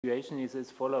situation is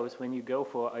as follows. When you go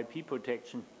for IP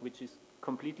protection, which is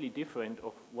completely different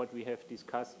of what we have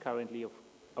discussed currently of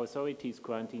authorities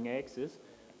granting access,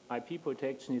 IP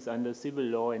protection is under civil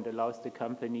law and allows the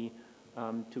company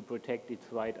to protect its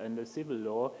right under civil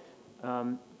law.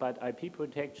 But IP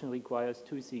protection requires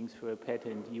two things for a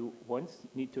patent. You once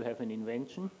need to have an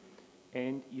invention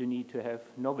and you need to have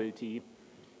novelty.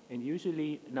 And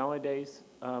usually nowadays,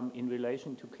 in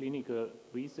relation to clinical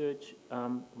research,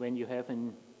 when you have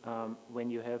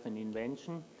an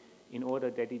invention, in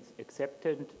order that it's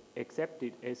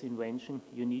accepted as invention,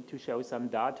 you need to show some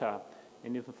data.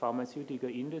 And in the pharmaceutical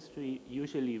industry,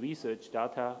 usually research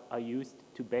data are used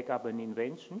to back up an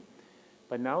invention.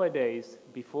 But nowadays,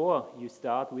 before you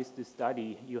start with the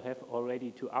study, you have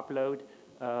already to upload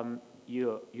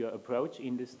your approach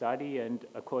in the study, and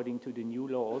according to the new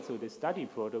law, also the study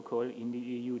protocol in the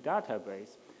EU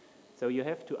database. So you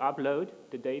have to upload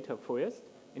the data first,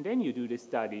 and then you do the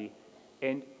study.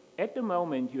 And at the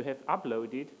moment you have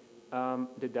uploaded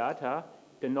the data,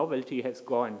 the novelty has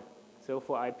gone. So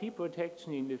for IP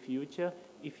protection in the future,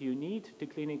 if you need the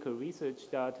clinical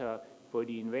research data for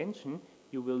the invention,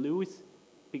 you will lose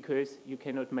because you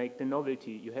cannot make the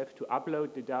novelty. You have to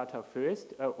upload the data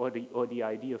first, or the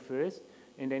idea first,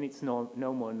 and then it's no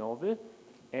more novel.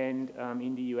 And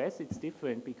in the US it's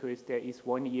different because there is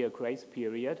 1 year grace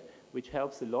period, which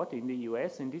helps a lot in the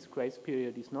US, and this grace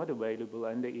period is not available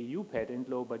under EU patent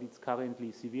law, but it's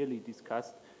currently severely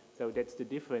discussed. So that's the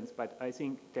difference. But I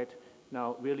think that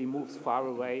now really moves far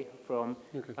away from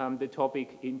the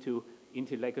topic into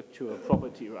intellectual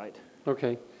property right.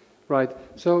 Okay. Right.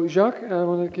 So, Jacques, I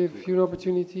want to give you an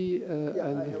opportunity. I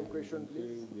have a question,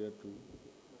 please.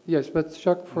 Yes, but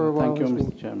Jacques for a while. Thank you,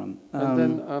 Mr. Chairman. And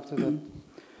then after that.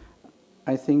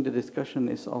 I think the discussion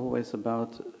is always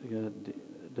about,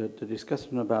 the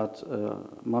discussion about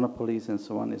monopolies and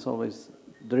so on is always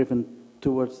driven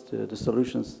towards the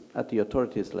solutions at the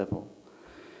authorities level.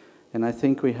 And I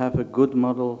think we have a good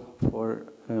model for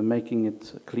making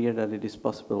it clear that it is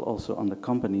possible also on the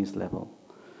companies level.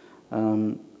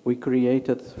 We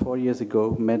created 4 years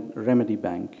ago Remedy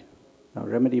Bank. Now,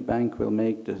 Remedy Bank will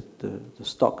make the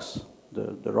stocks,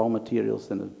 the raw materials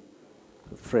and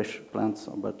the fresh plants,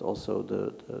 but also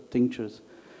the tinctures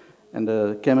and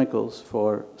the chemicals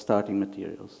for starting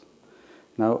materials.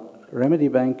 Now, Remedy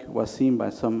Bank was seen by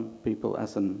some people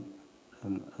as a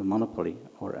monopoly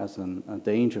or as a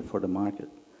danger for the market.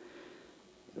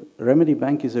 Remedy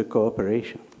Bank is a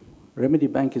cooperation. Remedy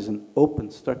Bank is an open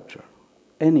structure.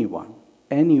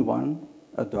 Anyone,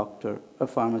 a doctor, a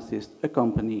pharmacist, a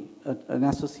company, an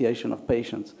association of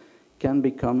patients can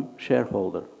become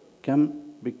shareholder, can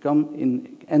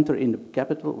enter in the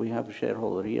capital. We have a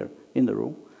shareholder here in the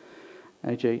room,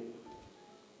 AJ.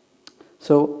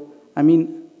 So, I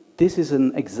mean, this is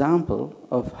an example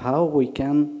of how we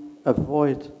can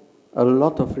avoid a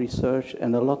lot of research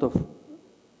and a lot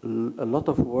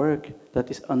of work that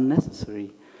is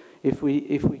unnecessary. If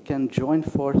we can join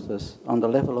forces on the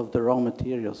level of the raw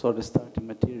materials or the starting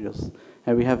materials,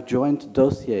 and we have joint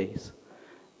dossiers,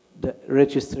 the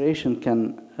registration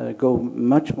can go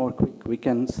much more quick. We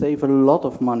can save a lot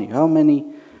of money. How many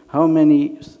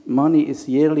money is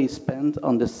yearly spent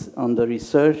on the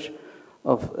research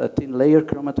of a thin layer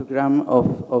chromatogram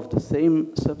of the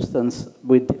same substance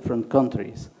with different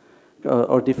countries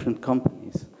or different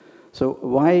companies? So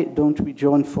why don't we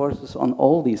join forces on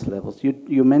all these levels?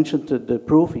 You mentioned the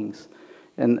provings,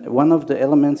 and one of the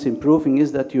elements in proving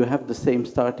is that you have the same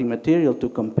starting material to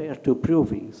compare two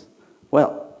provings.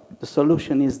 Well, the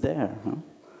solution is there, huh?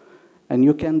 And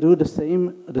you can do the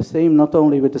same not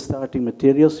only with the starting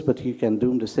materials, but you can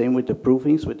do the same with the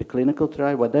provings, with the clinical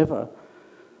trial, whatever.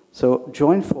 So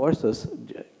join forces,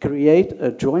 create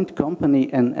a joint company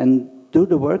and do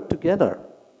the work together.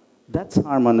 That's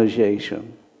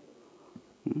harmonization.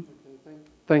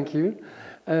 Thank you.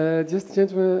 Just the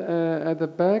gentleman at the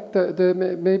back.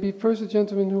 Maybe first the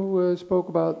gentleman who spoke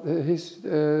about his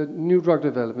new drug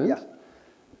development.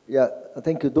 Yeah,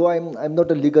 thank you. Though I'm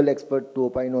not a legal expert to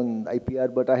opine on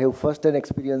IPR, but I have first-hand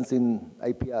experience in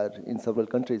IPR in several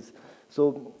countries.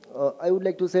 So I would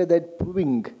like to say that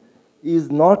proving is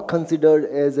not considered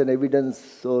as an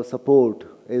evidence or support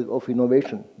of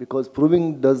innovation, because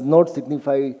proving does not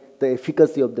signify the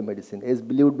efficacy of the medicine, as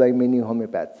believed by many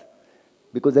homeopaths.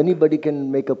 Because anybody can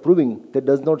make a proving, that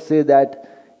does not say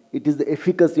that it is the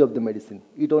efficacy of the medicine.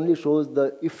 It only shows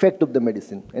the effect of the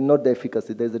medicine and not the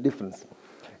efficacy. There is a difference.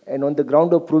 And on the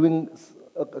ground of proving,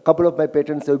 a couple of my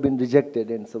patents have been rejected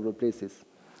in several places.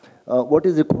 What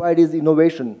is required is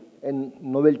innovation and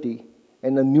novelty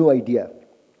and a new idea.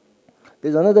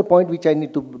 There's another point which I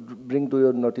need to bring to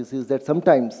your notice is that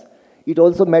sometimes it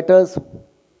also matters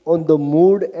on the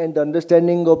mood and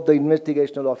understanding of the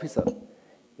investigational officer.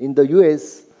 In the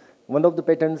US, one of the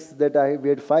patents that we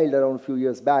had filed around a few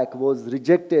years back was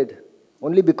rejected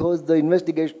only because the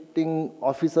investigating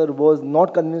officer was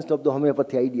not convinced of the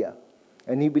homeopathy idea.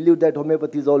 And he believed that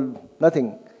homeopathy is all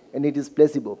nothing and it is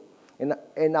placebo.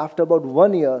 And after about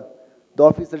 1 year, the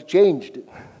officer changed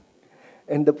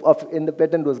and the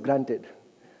patent was granted.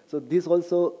 So this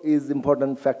also is an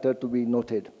important factor to be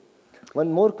noted.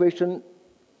 One more question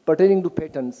pertaining to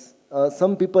patents.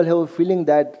 Some people have a feeling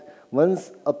that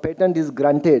once a patent is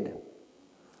granted,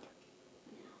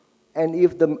 and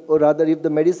if the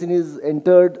medicine is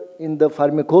entered in the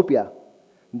pharmacopoeia,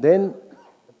 then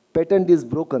patent is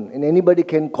broken and anybody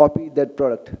can copy that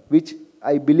product, which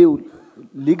I believe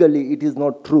legally it is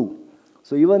not true.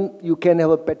 So even you can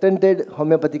have a patented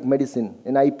homeopathic medicine,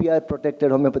 an IPR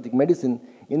protected homeopathic medicine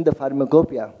in the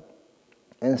pharmacopoeia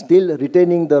and still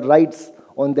retaining the rights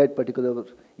on that particular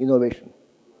innovation.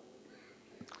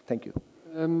 Thank you.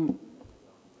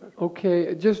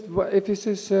 Okay, just if this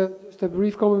is just a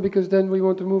brief comment, because then we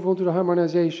want to move on to the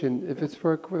harmonization. If it's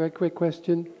for a quick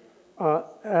question.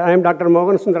 I am Dr.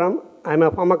 Mohan Sundaram. I am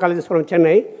a pharmacologist from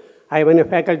Chennai. I am a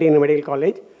faculty in a medical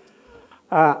college.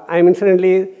 I am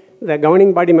incidentally the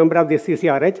governing body member of the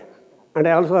CCRH, and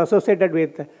I also associated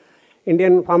with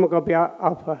Indian Pharmacopoeia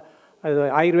of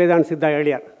Ayurveda and Siddha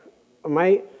earlier.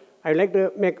 I would like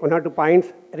to make 1 or 2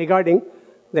 points regarding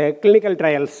the clinical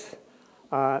trials.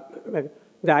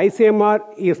 The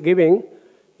ICMR is giving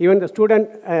even the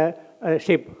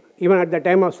studentship, even at the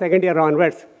time of second year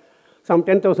onwards, some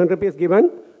 10,000 rupees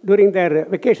given during their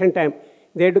vacation time.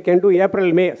 They can do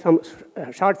April, May, some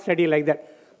short study like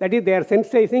that. That is, they are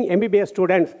sensitizing MBBS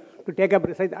students to take up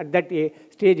research at that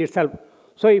stage itself.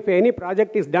 So if any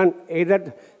project is done,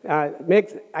 either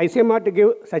makes ICMR to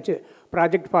give such a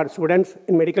project for students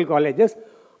in medical colleges,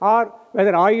 or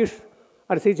whether Ayush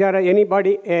or CCR,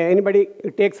 anybody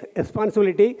takes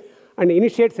responsibility and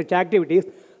initiates such activities,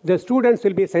 the students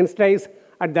will be sensitized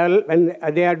at when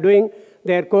they are doing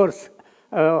their course,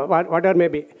 whatever may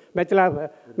be, Bachelor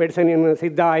of Medicine in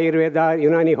Siddha, Ayurveda,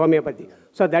 Unani, Homeopathy.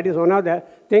 So that is one of the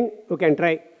things you can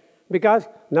try. Because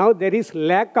now there is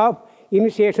lack of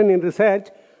initiation in research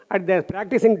at the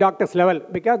practicing doctor's level,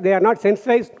 because they are not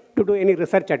sensitized to do any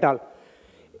research at all.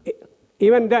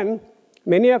 Even then,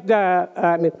 many of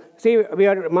the, we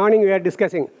are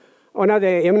discussing, one of the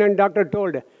eminent doctor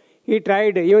told, he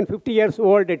tried even 50 years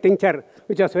old tincture,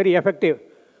 which was very effective.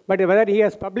 But whether he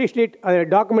has published it or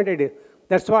documented it,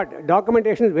 that's what.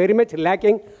 Documentation is very much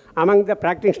lacking among the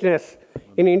practitioners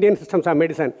in Indian systems of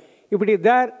medicine. If it is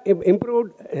there,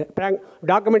 improved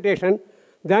documentation,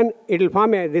 then it will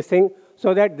form this thing,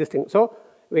 so that this thing. So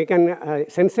we can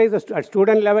sensitize at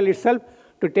student level itself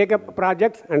to take up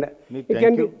projects, and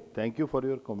Thank you for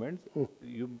your comments.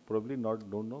 You probably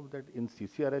don't know that in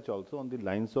CCRH also, on the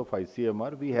lines of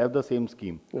ICMR, we have the same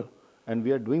scheme, and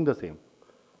we are doing the same.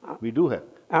 We do have.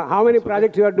 How many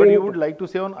projects you are doing? But you would like to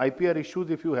say on IPR issues,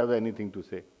 if you have anything to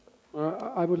say.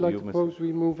 I would like to propose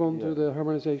we move on to the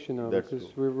harmonization now, because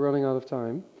we're running out of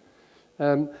time.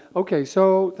 Okay,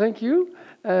 so thank you.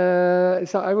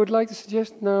 So I would like to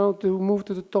suggest now to move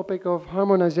to the topic of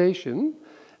harmonization.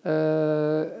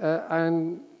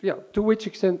 And yeah, to which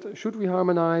extent should we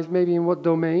harmonize, maybe in what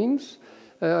domains?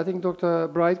 I think Dr.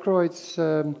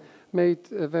 Breitkreutz made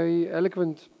a very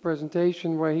eloquent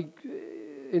presentation where he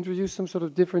introduced some sort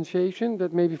of differentiation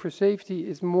that maybe for safety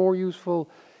is more useful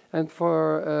and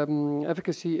for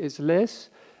efficacy is less.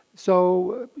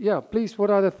 So yeah, please, what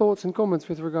are the thoughts and comments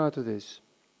with regard to this?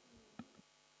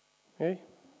 Okay.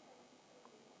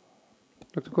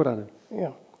 Dr. Korane.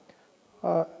 Yeah.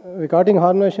 Regarding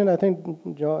harmonization, I think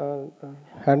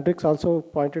Hendricks also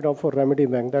pointed out for remedy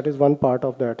bank. That is one part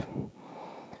of that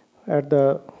at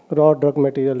the raw drug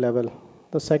material level.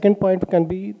 The second point can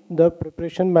be the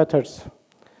preparation methods.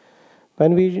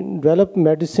 When we develop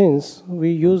medicines, we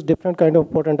use different kind of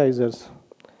potentizers.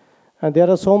 And there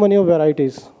are so many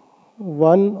varieties.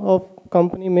 One of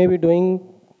company may be doing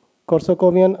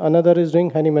Korsakovian, another is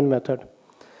doing Hahnemann method.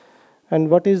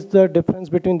 And what is the difference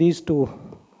between these two?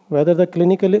 Whether the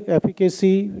clinical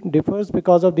efficacy differs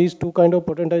because of these two kind of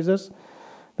potentizers,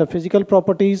 the physical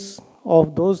properties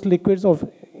of those liquids of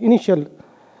initial,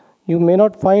 you may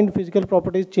not find physical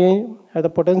properties change at the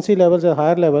potency levels at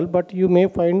higher level, but you may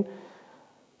find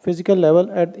physical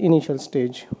level at initial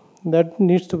stage. That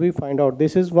needs to be found out.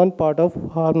 This is one part of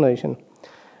harmonization.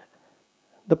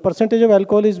 The percentage of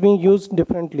alcohol is being used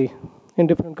differently in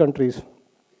different countries.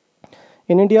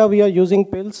 In India, we are using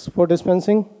pills for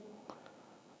dispensing,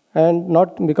 and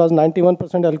not because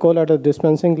 91% alcohol at a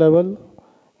dispensing level.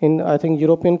 In, I think,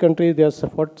 European countries, there's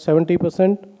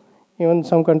 70%, even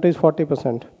some countries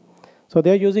 40%. So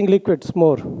they're using liquids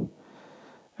more.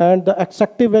 And the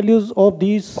extractive values of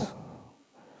these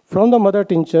from the mother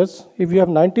tinctures, if you have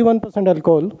 91%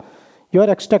 alcohol, you are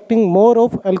extracting more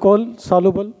of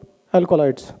alcohol-soluble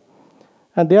alkaloids.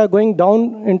 And they are going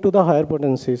down into the higher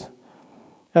potencies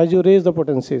as you raise the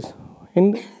potencies.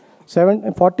 In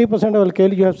 40% of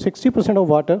alkyl, you have 60% of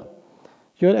water.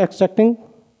 You are extracting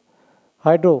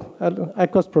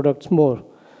aqueous products more.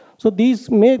 So these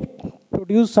may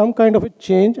produce some kind of a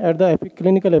change at the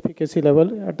clinical efficacy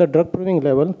level, at the drug proving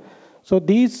level. So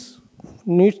these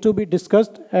needs to be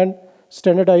discussed and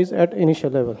standardized at initial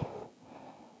level.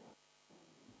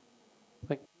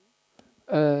 Thank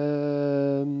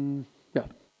you. Yeah.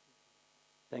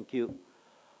 Thank you.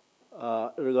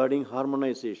 Regarding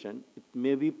harmonization, it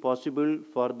may be possible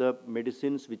for the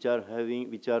medicines which are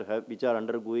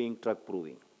undergoing drug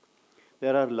proving.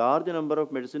 There are large number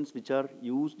of medicines which are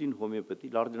used in homeopathy,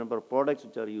 large number of products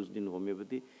which are used in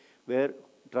homeopathy, where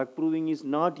drug proving is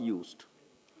not used,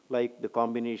 like the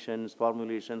combinations,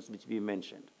 formulations which we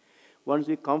mentioned. Once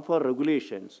we come for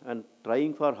regulations and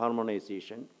trying for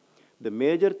harmonization, the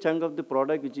major chunk of the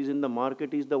product which is in the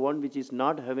market is the one which is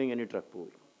not having any drug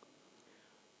proving.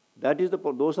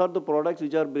 Those are the products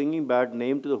which are bringing bad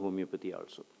name to the homeopathy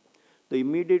also. So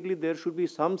immediately there should be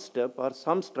some step or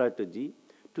some strategy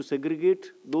to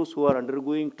segregate those who are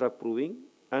undergoing drug proving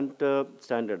and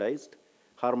standardized,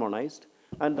 harmonized,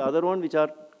 and the other one which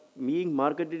are being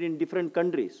marketed in different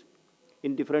countries,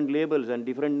 in different labels and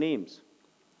different names.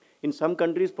 In some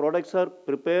countries, products are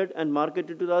prepared and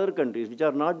marketed to the other countries which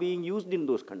are not being used in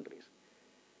those countries,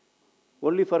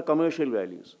 only for commercial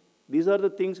values. These are the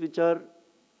things which are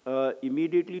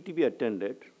immediately to be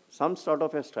attended, some sort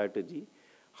of a strategy,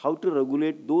 how to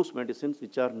regulate those medicines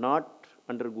which are not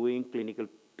undergoing clinical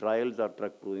trials or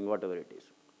drug proving, whatever it is.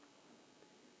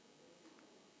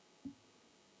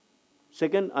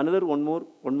 Second, one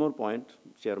more point,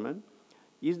 Chairman.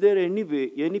 Is there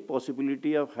any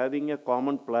possibility of having a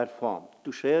common platform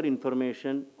to share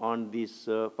information on these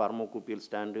pharmacopoeial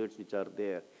standards which are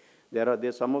there? There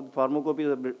are some of the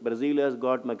pharmacopoeias Brazil has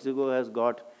got, Mexico has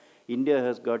got, India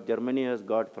has got, Germany has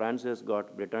got, France has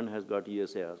got, Britain has got,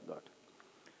 USA has got.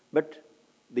 But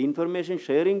the information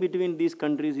sharing between these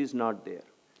countries is not there.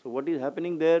 So what is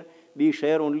happening there? We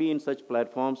share only in such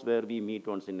platforms where we meet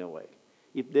once in a while.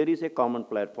 If there is a common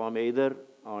platform, either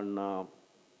on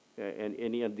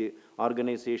any of the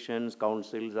organizations,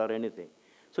 councils, or anything,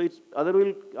 so it's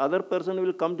other person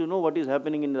will come to know what is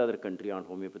happening in the other country on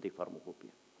homeopathic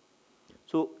pharmacopoeia.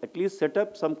 So at least set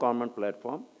up some common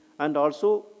platform and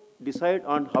also decide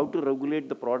on how to regulate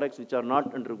the products which are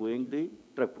not undergoing the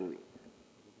drug proving.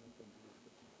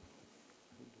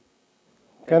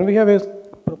 Can we have a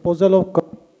proposal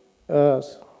of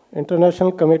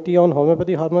International Committee on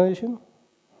Homeopathy Harmonization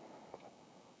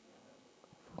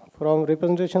from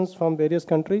representations from various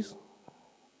countries?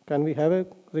 Can we have a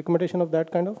recommendation of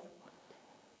that kind of?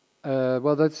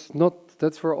 Well,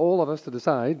 that's for all of us to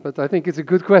decide, but I think it's a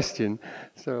good question.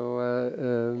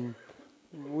 So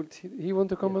would he want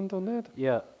to comment on that?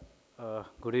 Yeah.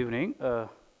 Good evening.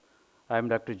 I'm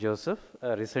Dr. Joseph,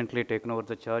 recently taken over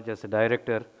the charge as the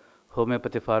Director,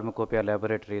 Homeopathy Pharmacopoeia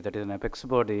Laboratory, that is an apex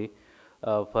body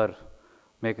for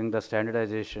making the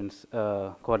standardizations,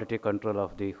 quality control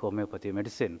of the homeopathy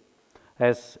medicine.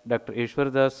 As Dr.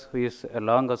 Ishwar Das, who is a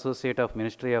long associate of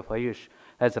Ministry of Ayush,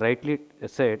 has rightly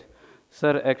said,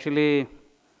 sir, actually,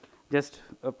 just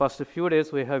past a few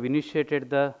days, we have initiated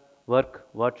the work,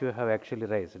 what you have actually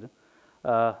raised,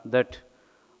 that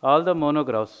all the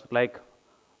monographs, like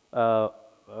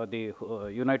the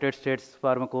United States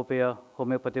Pharmacopoeia,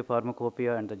 Homeopathy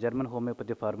Pharmacopoeia, and the German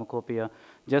Homeopathy Pharmacopoeia,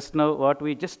 just now what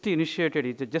we just initiated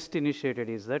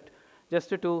is that just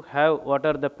to have what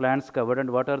are the plants covered and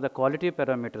what are the quality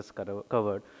parameters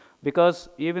covered. Because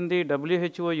even the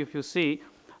WHO, if you see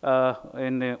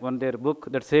in one their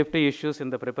book, that safety issues in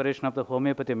the preparation of the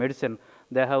homeopathy medicine,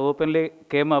 they have openly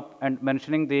came up and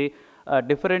mentioning the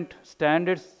different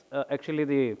standards, actually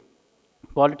the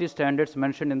quality standards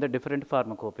mentioned in the different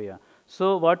pharmacopoeia.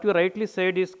 So what you rightly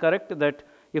said is correct, that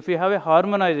if you have a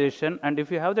harmonization and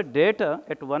if you have the data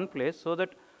at one place, so that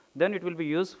then it will be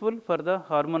useful for the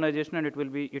harmonization and it will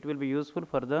be useful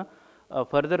for the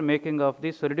further making of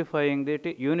the solidifying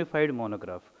the unified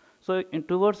monograph. So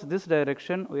towards this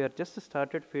direction, we are just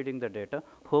started feeding the data.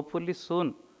 Hopefully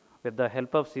soon, with the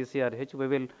help of CCRH, we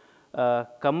will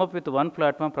come up with one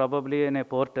platform, probably in a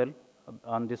portal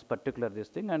on this particular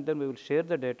thing, and then we will share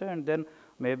the data, and then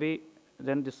maybe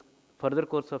then this further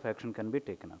course of action can be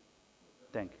taken up.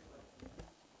 Thank you.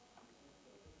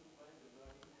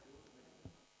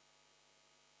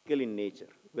 practical in nature,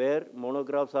 where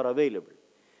monographs are available.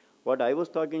 What I was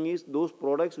talking is those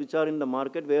products which are in the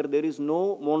market where there is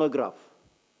no monograph,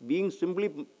 being simply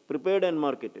prepared and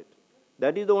marketed.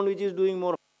 That is the one which is doing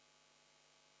more.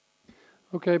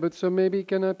 Okay, but so maybe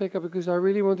can I pick up, because I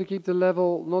really want to keep the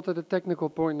level not at a technical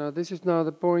point now. This is now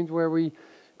the point where we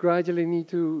gradually need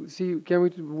to see, can we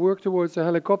work towards a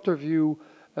helicopter view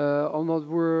on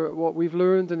what we've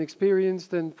learned and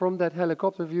experienced, and from that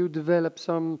helicopter view develop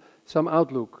some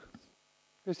outlook.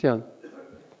 Christian.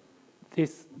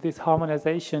 This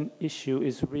harmonization issue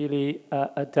is really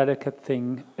a delicate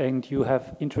thing, and you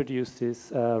have introduced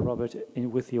this, Robert,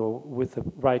 with the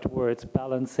right words,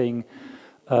 balancing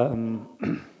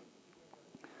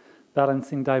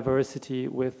diversity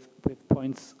with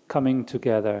points coming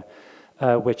together,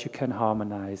 which you can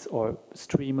harmonize or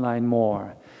streamline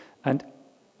more. And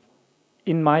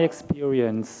in my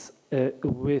experience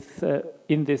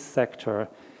in this sector,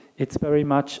 it's very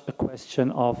much a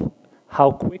question of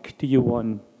how quick do you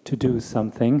want to do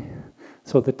something.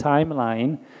 So the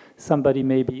timeline, somebody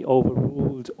may be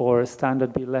overruled or a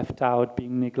standard be left out,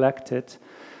 being neglected,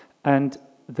 and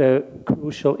the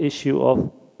crucial issue of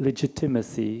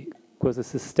legitimacy, because a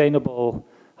sustainable,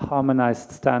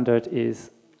 harmonized standard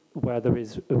is where there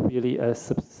is really a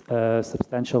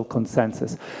substantial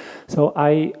consensus. So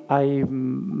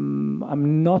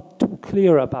I'm not too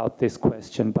clear about this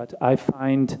question, but I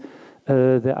find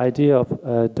the idea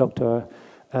of Dr.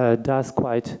 Das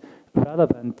quite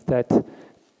relevant, that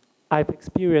I've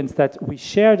experienced that we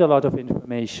shared a lot of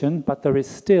information, but there is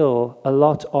still a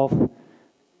lot of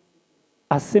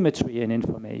asymmetry in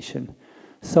information.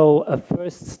 So a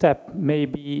first step may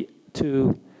be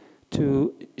to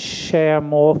share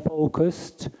more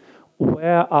focused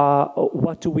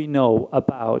what do we know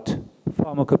about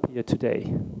pharmacopoeia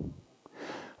today,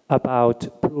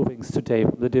 about provings today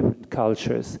from the different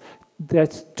cultures.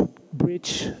 That's to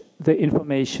bridge the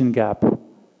information gap,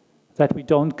 that we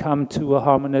don't come to a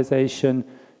harmonization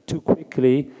too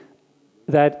quickly,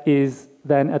 that is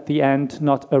then at the end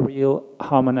not a real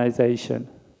harmonization.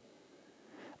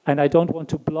 And I don't want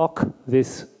to block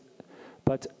this,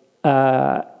 but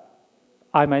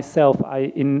I myself,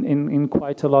 in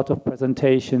quite a lot of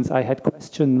presentations, I had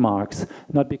question marks,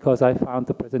 not because I found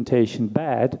the presentation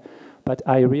bad, but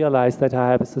I realized that I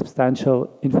have a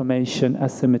substantial information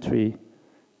asymmetry.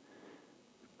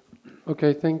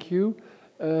 Okay, thank you.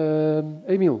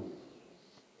 Emil.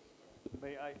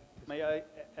 May I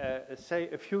say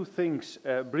a few things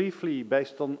briefly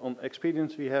based on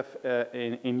experience we have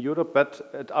in Europe, but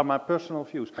it are my personal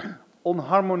views. On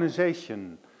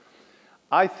harmonization,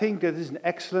 I think that is an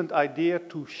excellent idea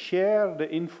to share the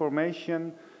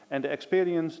information and the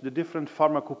experience the different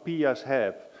pharmacopoeias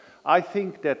have. I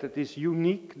think that it is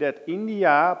unique that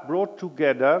India brought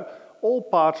together all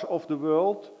parts of the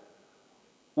world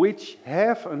which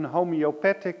have an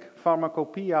homeopathic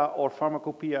pharmacopoeia or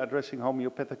pharmacopoeia addressing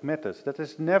homeopathic methods. That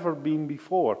has never been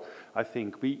before, I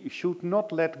think. We should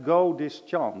not let go this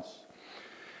chance.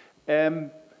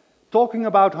 Talking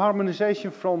about harmonization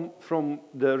from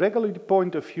the regulatory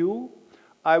point of view,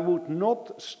 I would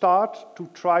not start to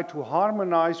try to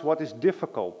harmonize what is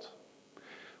difficult.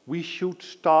 We should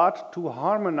start to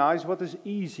harmonize what is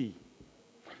easy.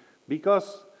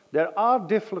 Because there are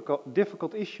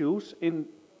difficult issues in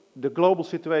the global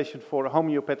situation for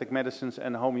homeopathic medicines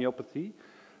and homeopathy,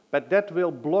 but that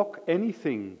will block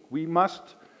anything. We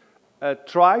must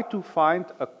try to find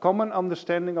a common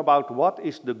understanding about what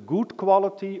is the good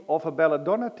quality of a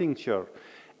belladonna tincture.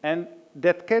 And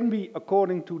that can be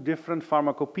according to different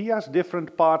pharmacopoeias,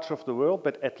 different parts of the world,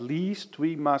 but at least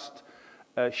we must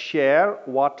share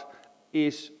what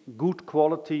is good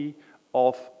quality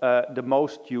of the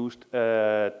most used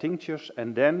tinctures,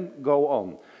 and then go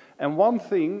on. And one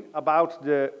thing about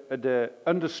the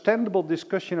understandable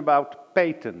discussion about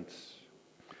patents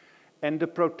and the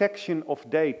protection of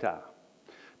data.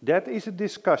 That is a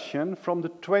discussion from the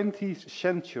 20th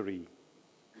century.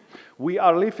 We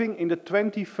are living in the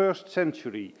 21st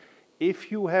century.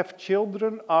 If you have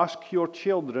children, ask your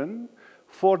children.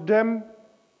 For them,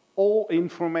 all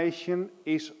information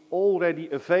is already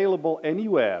available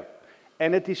anywhere,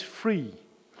 and it is free.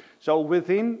 So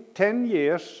within 10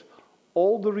 years,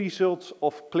 all the results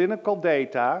of clinical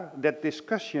data, that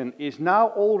discussion is now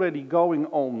already going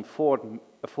on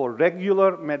for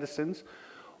regular medicines.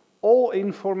 All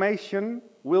information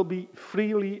will be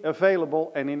freely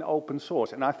available and in open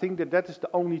source. And I think that that is the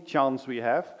only chance we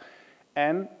have.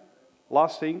 And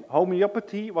last thing,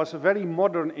 homeopathy was very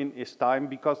modern in its time,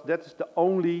 because that is the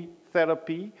only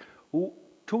therapy who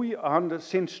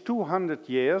since 200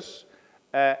 years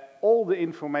all the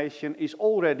information is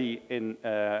already in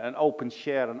an open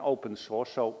share and open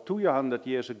source. So 200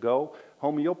 years ago,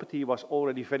 homeopathy was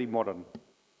already very modern.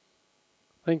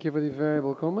 Thank you for the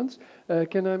variable comments.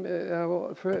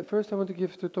 First I want to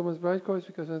give to Thomas Breitkreuz,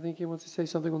 because I think he wants to say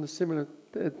something on a similar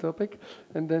topic,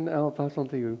 and then I'll pass on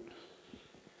to you.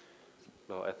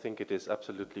 No, I think it is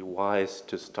absolutely wise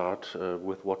to start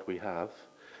with what we have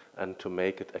and to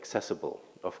make it accessible.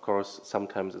 Of course,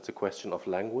 sometimes it's a question of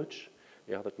language.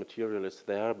 Yeah, that material is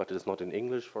there, but it is not in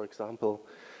English, for example.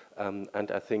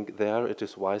 And I think there it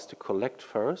is wise to collect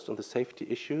first on the safety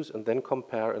issues and then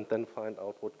compare and then find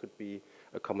out what could be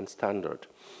a common standard.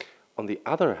 On the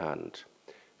other hand,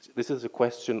 this is a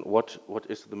question, what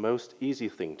is the most easy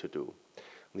thing to do?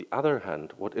 On the other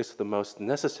hand, what is the most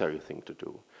necessary thing to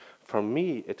do? For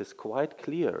me, it is quite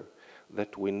clear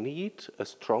that we need a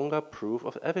stronger proof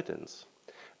of evidence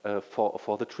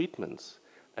for the treatments.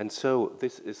 And so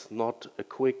this is not a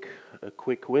quick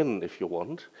win, if you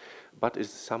want, but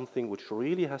is something which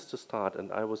really has to start.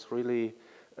 And I was really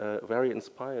very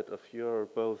inspired of your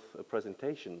both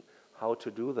presentation, how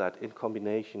to do that in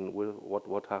combination with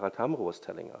what Harald Hamre was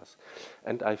telling us.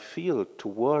 And I feel to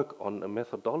work on a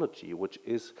methodology which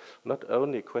is not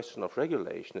only a question of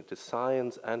regulation, it is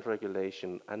science and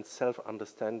regulation and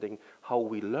self-understanding how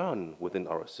we learn within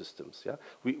our systems. Yeah?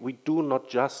 We do not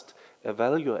just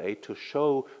evaluate to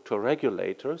show to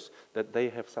regulators that they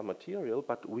have some material,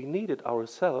 but we need it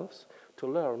ourselves to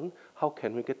learn how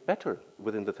can we get better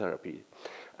within the therapy.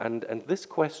 And this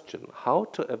question, how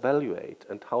to evaluate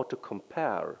and how to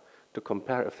compare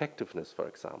effectiveness, for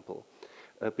example,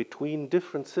 between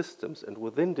different systems and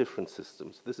within different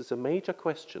systems, this is a major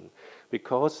question,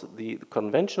 because the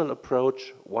conventional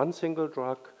approach, one single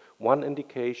drug, one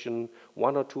indication,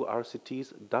 one or two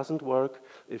RCTs, doesn't work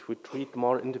if we treat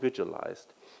more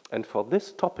individualized. And for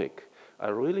this topic, I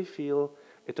really feel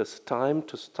it is time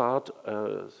to start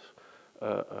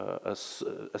a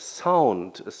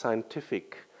sound, a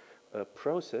scientific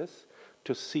process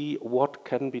to see what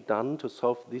can be done to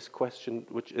solve this question,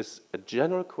 which is a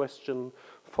general question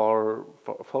for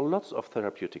lots of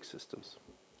therapeutic systems.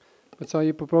 But so are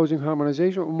you proposing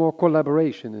harmonization or more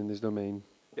collaboration in this domain?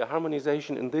 Yeah,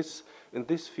 harmonization in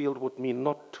this field would mean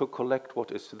not to collect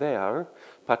what is there,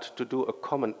 but to do a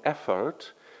common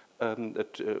effort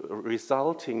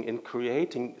resulting in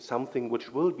creating something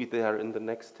which will be there in the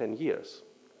next 10 years.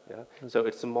 Yeah? Okay. So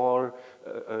it's more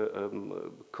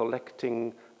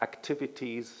collecting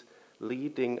activities,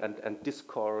 leading and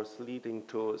discourse leading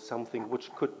to something which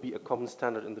could be a common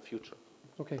standard in the future.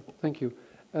 Okay, thank you.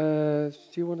 Do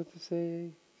you wanted to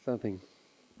say something?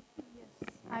 Yes,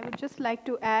 I would just like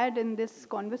to add in this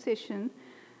conversation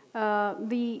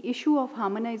the issue of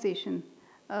harmonization.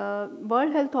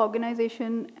 World Health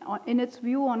Organization, in its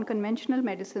view on conventional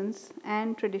medicines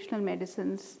and traditional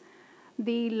medicines,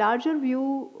 the larger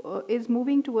view is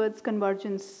moving towards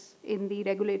convergence in the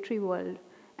regulatory world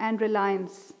and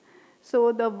reliance.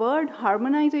 So the word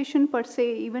harmonization per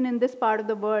se, even in this part of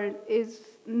the world,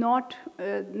 is not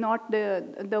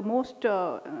the most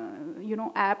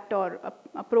apt or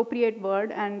appropriate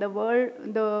word. And the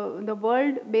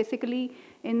world basically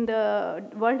in the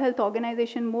World Health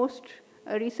Organization most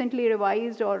recently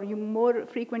revised or more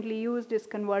frequently used is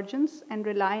convergence and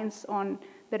reliance on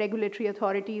the regulatory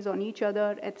authorities, on each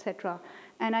other, etc.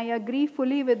 And I agree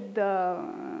fully with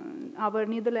our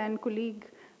Netherlands colleague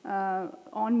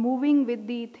on moving with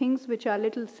the things which are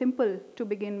little simple to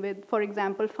begin with. For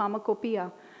example,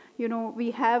 pharmacopoeia. You know,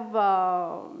 we have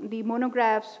the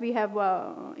monographs, we have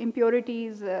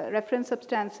impurities, reference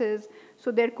substances.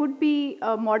 So there could be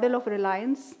a model of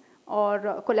reliance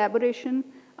or collaboration,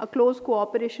 a close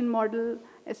cooperation model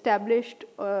established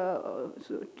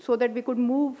so that we could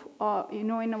move, in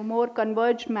a more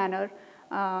converged manner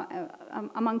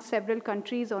among several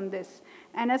countries on this.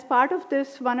 And as part of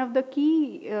this, one of the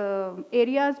key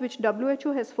areas which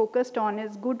WHO has focused on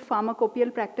is good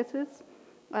pharmacopoeial practices,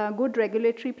 good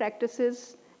regulatory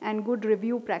practices, and good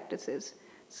review practices.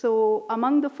 So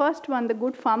among the first one, the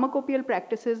good pharmacopoeial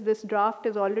practices, this draft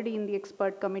is already in the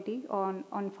expert committee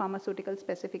on pharmaceutical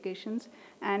specifications,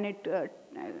 and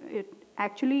it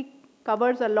actually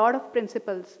covers a lot of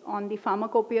principles on the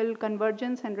pharmacopoeial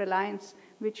convergence and reliance,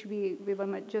 which we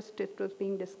were just, it was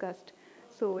being discussed.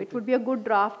 So it would be a good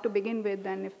draft to begin with,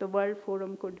 and if the World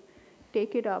Forum could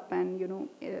take it up and,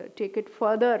 take it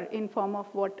further in form of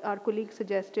what our colleague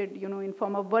suggested, in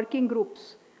form of working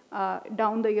groups,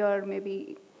 down the year,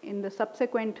 maybe in the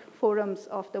subsequent forums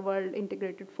of the World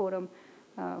Integrated Forum,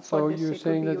 for So this. you're It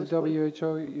saying would that be the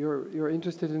useful. WHO, you're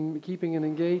interested in keeping an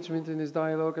engagement in this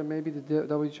dialogue, and maybe the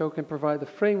WHO can provide a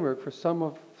framework for some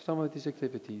of these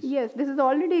activities. Yes, this is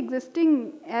already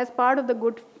existing as part of the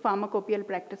good pharmacopoeial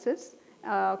practices.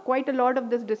 Quite a lot of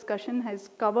this discussion has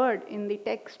covered in the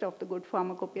text of the good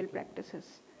pharmacopoeial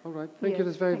practices. All right, thank you, Yes,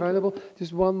 that's very thank you. valuable.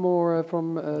 Just one more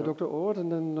from Dr. Oort,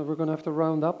 and then we're going to have to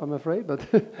round up, I'm afraid. But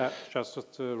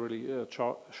Just a really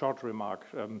short remark.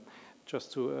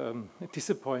 Just to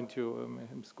disappoint you,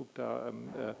 Ms. Gupta,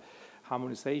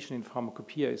 harmonization in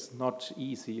pharmacopoeia is not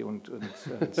easy and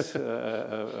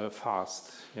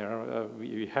fast. Yeah,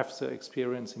 we have the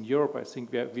experience in Europe. I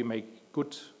think we make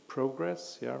good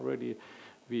progress. Yeah, really,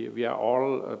 we are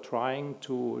all trying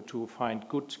to find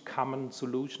good common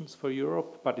solutions for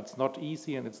Europe, but it's not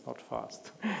easy and it's not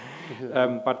fast.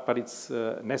 But it's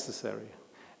necessary.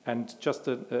 And just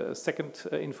a second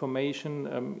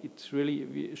information, it's really,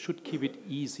 we should keep it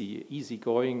easy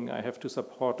going. I have to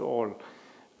support all.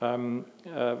 When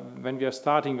we are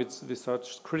starting with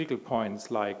such critical points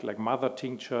like mother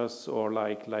tinctures or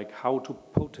like how to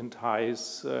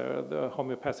potentize the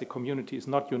homeopathic community is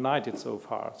not united so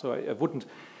far. So I wouldn't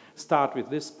start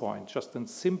with this point. Just a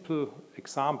simple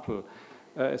example.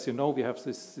 As you know, we have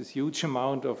this huge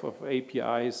amount of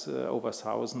APIs, over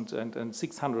 1,000, and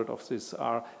 600 of these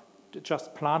are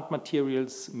just plant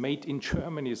materials made in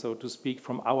Germany, so to speak,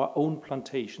 from our own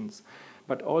plantations.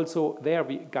 But also there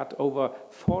we got over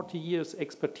 40 years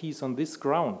expertise on this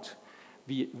ground.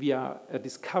 We are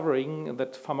discovering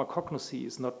that pharmacognosy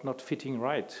is not fitting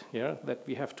right, yeah? That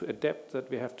we have to adapt, that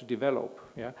we have to develop.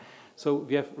 Yeah? So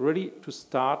we have really to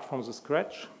start from the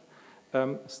scratch.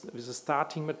 With the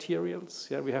starting materials,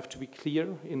 yeah, we have to be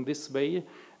clear in this way,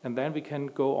 and then we can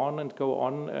go on,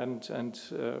 and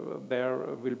there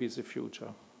will be the future.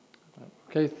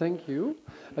 okay, thank you.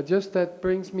 Just that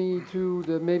brings me to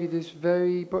maybe this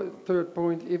very third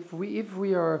point. If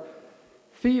we are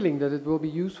feeling that it will be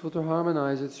useful to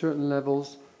harmonize at certain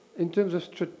levels, in terms of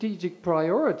strategic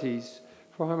priorities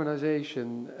for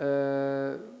harmonization,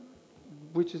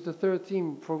 which is the third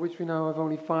theme for which we now have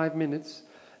only 5 minutes.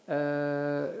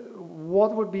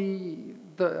 What would be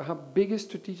the biggest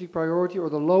strategic priority or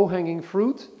the low-hanging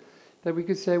fruit that we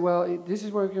could say, well, this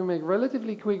is where we can make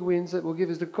relatively quick wins that will give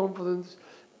us the confidence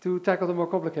to tackle the more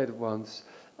complicated ones?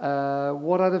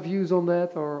 What are the views on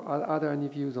that, or are there any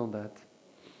views on that?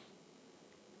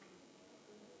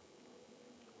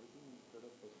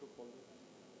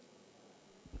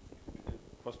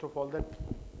 First of all, that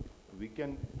we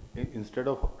can, instead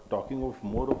of talking of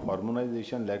more of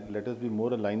harmonization, let us be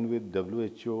more aligned with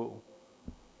WHO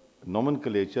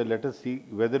nomenclature. Let us see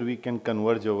whether we can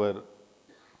converge our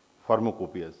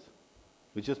pharmacopoeias,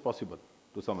 which is possible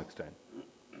to some extent.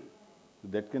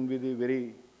 That can be the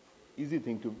very easy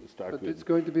thing to start with. But it's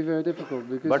going to be very difficult,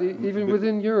 because even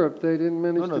within Europe, they didn't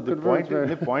manage to converge.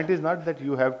 The point is not that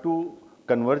you have to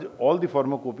converge all the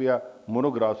pharmacopoeia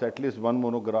monographs, at least 1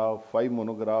 monograph, 5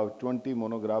 monographs, 20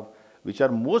 monographs, which are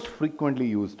most frequently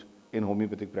used in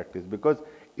homeopathic practice. Because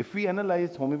if we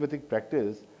analyze homeopathic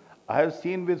practice, I have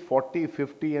seen with 40,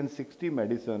 50 and 60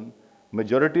 medicine,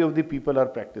 majority of the people are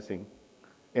practicing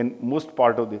in most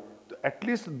part of the, at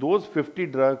least those 50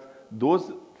 drugs,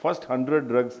 those first 100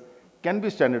 drugs can be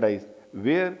standardized,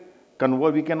 where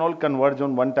we can all converge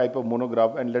on one type of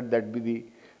monograph and let that be the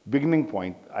beginning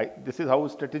point. This is how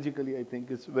strategically I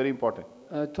think it's very important.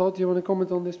 Todd, do you want to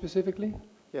comment on this specifically?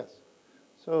 Yes.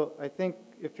 So I think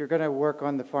if you're going to work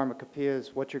on the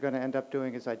pharmacopoeias, what you're going to end up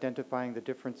doing is identifying the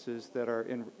differences that are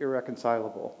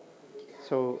irreconcilable.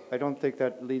 So I don't think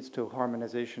that leads to a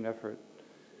harmonization effort.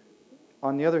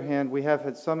 On the other hand, we have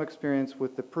had some experience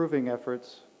with the proving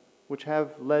efforts, which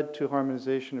have led to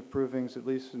harmonization of provings, at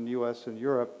least in the US and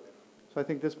Europe. So I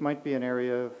think this might be an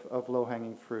area of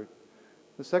low-hanging fruit.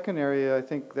 The second area, I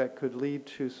think, that could lead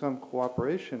to some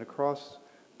cooperation across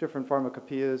different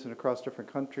pharmacopoeias and across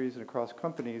different countries and across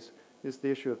companies is the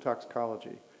issue of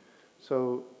toxicology.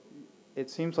 So it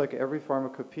seems like every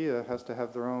pharmacopoeia has to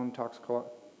have their own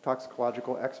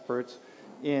toxicological experts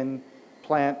in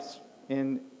plants,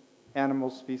 in animal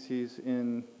species,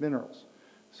 in minerals.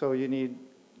 So you need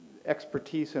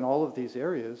expertise in all of these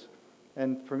areas.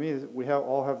 And for me, we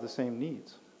all have the same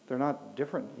needs. They're not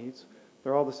different needs.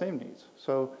 They're all the same needs.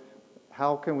 So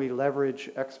how can we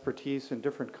leverage expertise in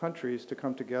different countries to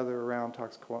come together around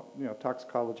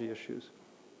toxicology issues?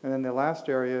 And then the last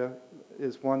area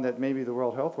is one that maybe the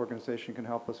World Health Organization can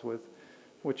help us with,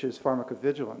 which is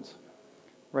pharmacovigilance.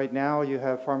 Right now you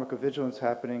have pharmacovigilance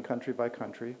happening country by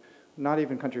country, not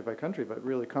even country by country, but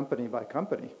really company by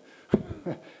company.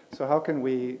 So how can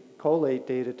we collate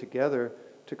data together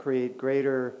to create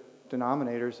greater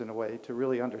denominators in a way to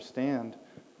really understand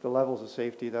the levels of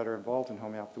safety that are involved in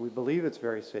homeopathy. We believe it's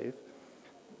very safe.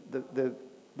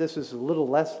 This is a little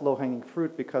less low-hanging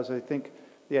fruit because I think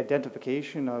the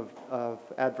identification of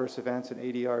adverse events and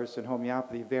ADRs in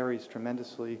homeopathy varies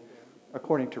tremendously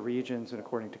according to regions and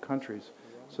according to countries.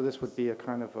 So this would be a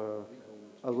kind of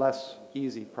a less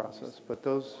easy process. But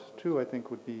those two, I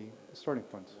think, would be the starting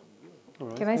points. All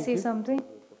right, Can I say something?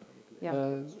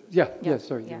 Yeah.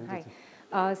 Sorry. Yeah,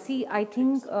 hi. See, I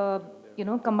think,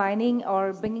 combining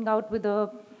or bringing out with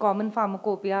a common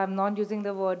pharmacopoeia, I'm not using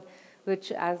the word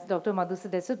which, as Dr. Madhu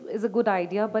suggested, is a good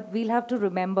idea, but we'll have to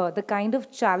remember the kind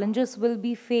of challenges will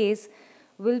be faced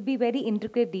will be very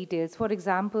intricate details. For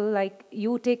example, like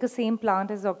you take the same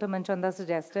plant as Dr. Manchanda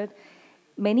suggested,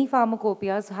 many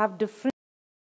pharmacopoeias have different